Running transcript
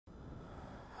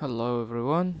Hello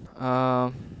everyone.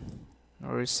 I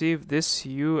received this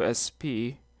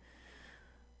USP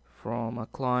from a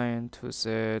client who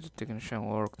said technician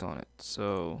worked on it.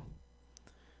 So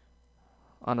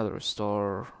another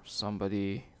store,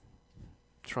 somebody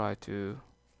tried to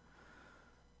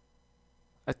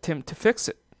attempt to fix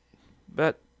it.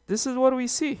 But this is what we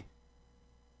see.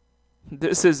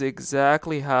 This is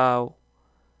exactly how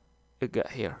it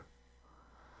got here.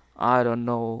 I don't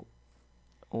know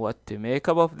what to make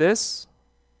up of this,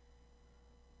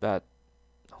 but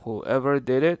whoever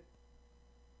did it,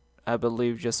 I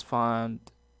believe just found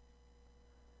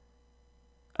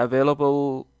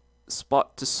available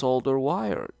spot to solder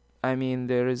wire. I mean,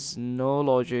 there is no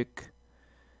logic.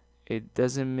 It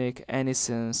doesn't make any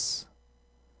sense.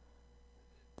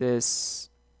 This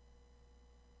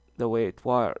the way it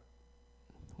wired.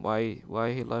 Why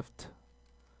he left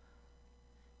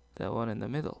that one in the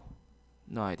middle?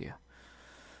 No idea.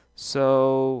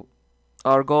 So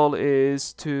our goal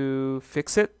is to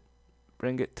fix it,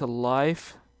 bring it to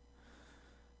life,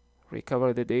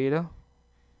 recover the data.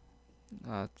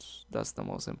 That's the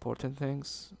most important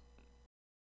things.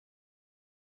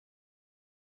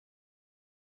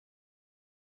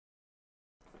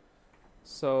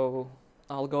 So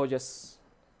I'll go just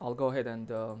I'll go ahead and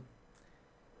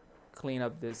clean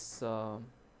up this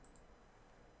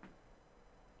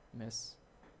mess,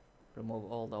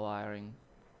 remove all the wiring,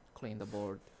 clean the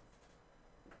board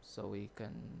so we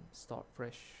can start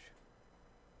fresh.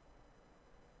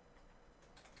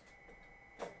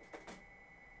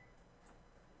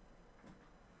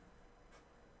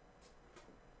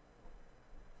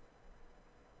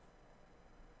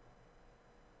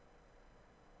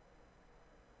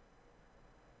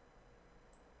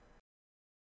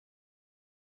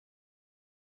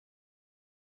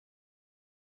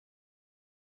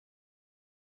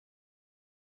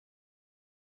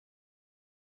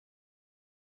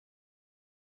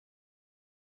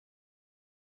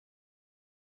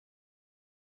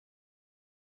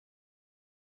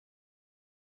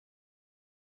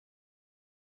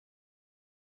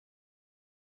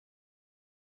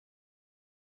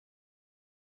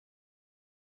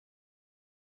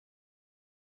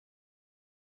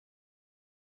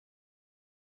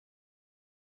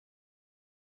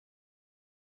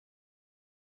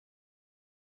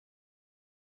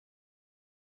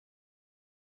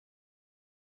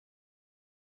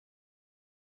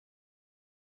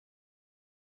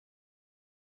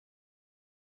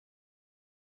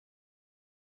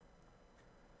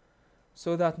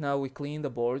 So that now we clean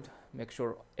the board, make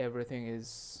sure everything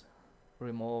is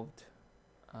removed.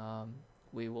 Um,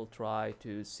 we will try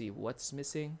to see what's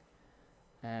missing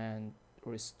and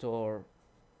restore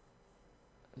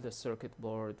the circuit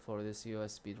board for this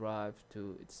USB drive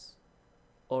to its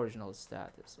original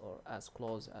status, or as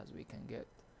close as we can get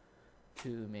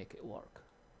to make it work.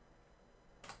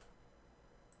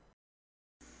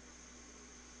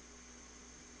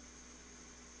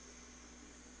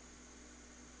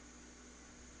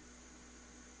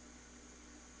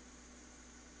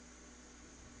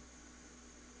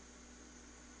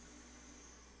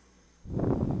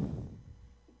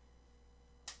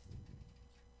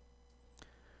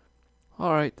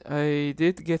 Alright, I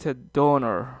did get a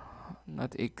donor.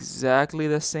 Not exactly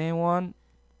the same one,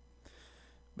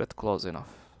 but close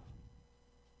enough.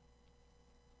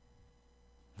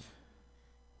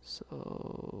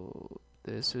 So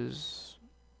this is,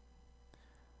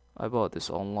 I bought this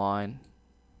online.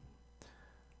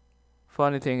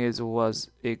 Funny thing is, it was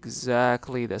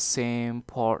exactly the same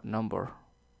part number,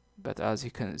 but as you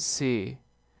can see,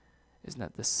 it's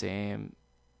not the same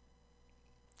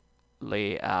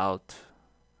layout,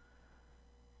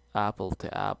 apple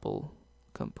to apple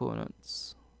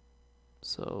components.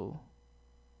 So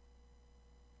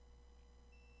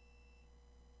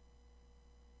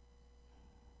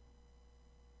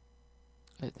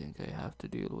I think I have to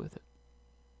deal with it.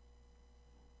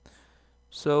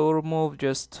 So remove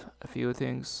just a few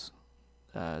things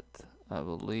that I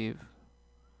believe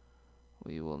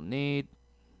we will need.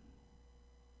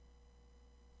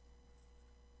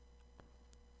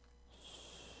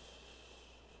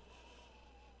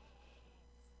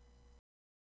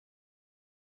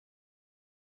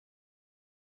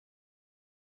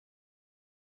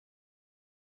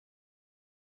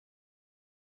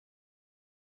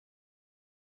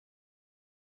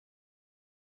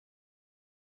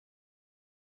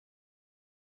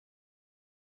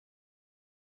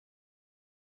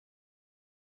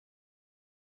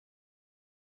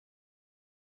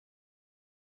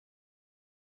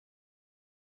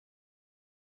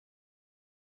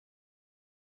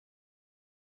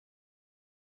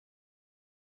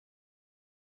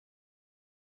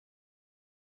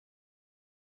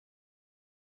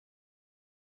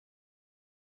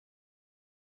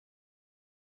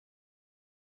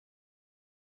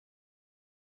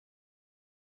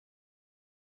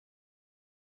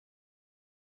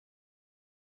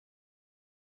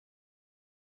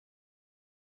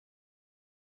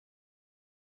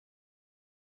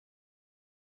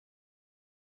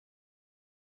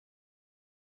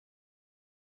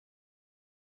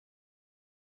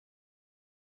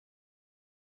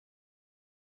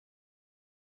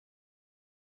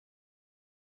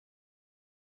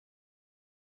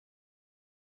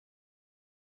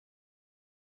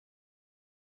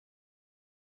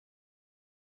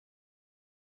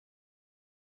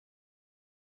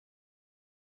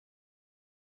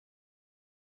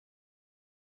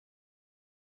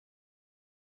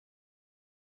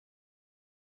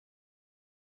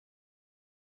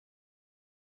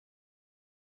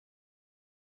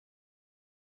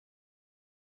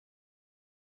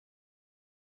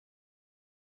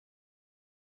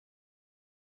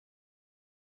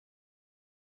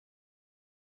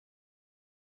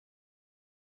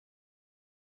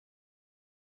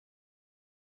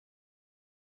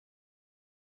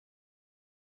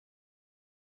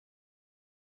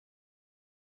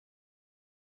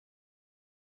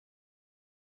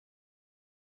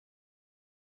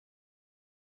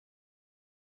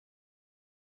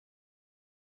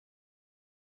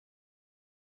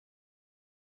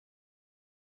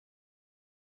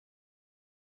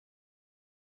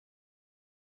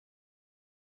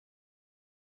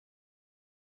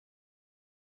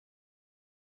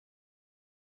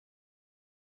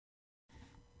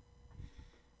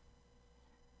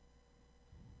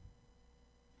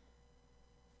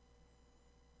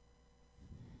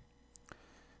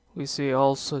 We see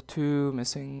also two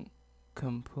missing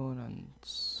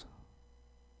components,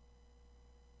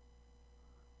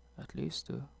 at least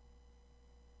two.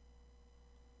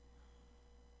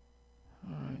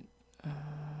 Alright,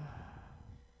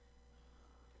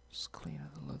 just clean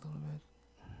it a little bit.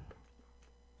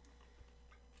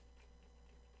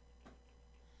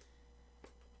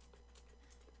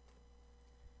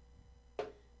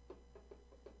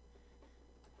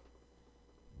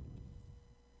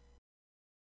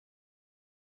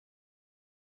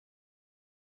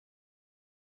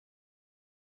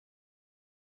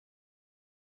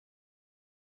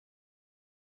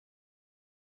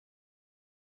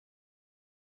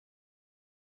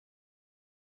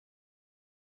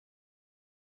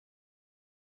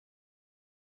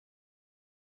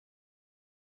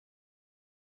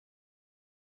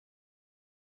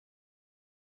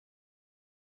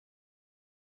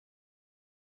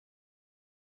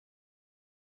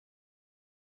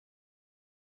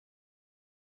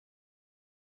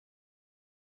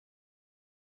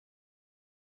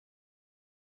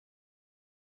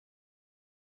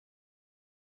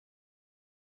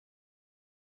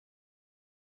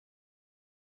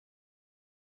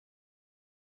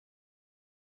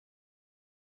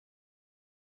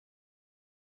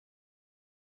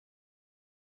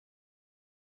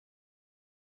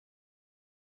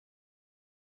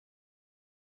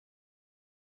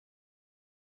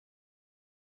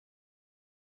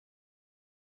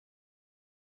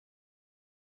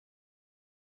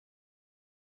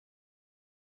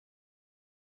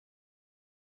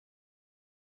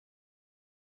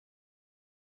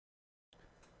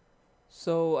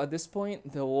 So at this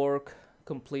point, the work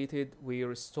completed. We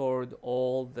restored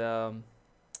all the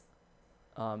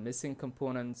missing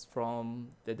components from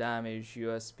the damaged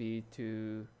USB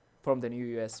to from the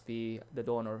new USB, the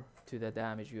donor to the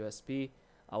damaged USB.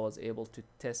 I was able to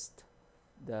test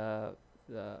the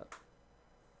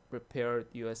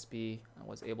repaired USB. I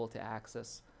was able to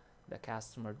access the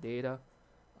customer data,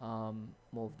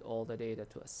 moved all the data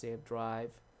to a safe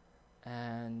drive,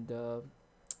 and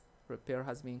repair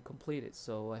has been completed.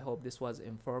 So I hope this was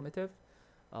informative.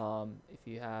 If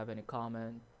you have any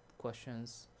comment,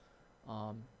 questions,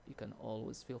 you can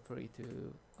always feel free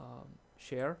to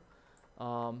share,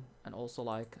 and also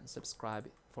like and subscribe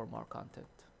for more content.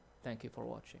 Thank you for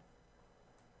watching.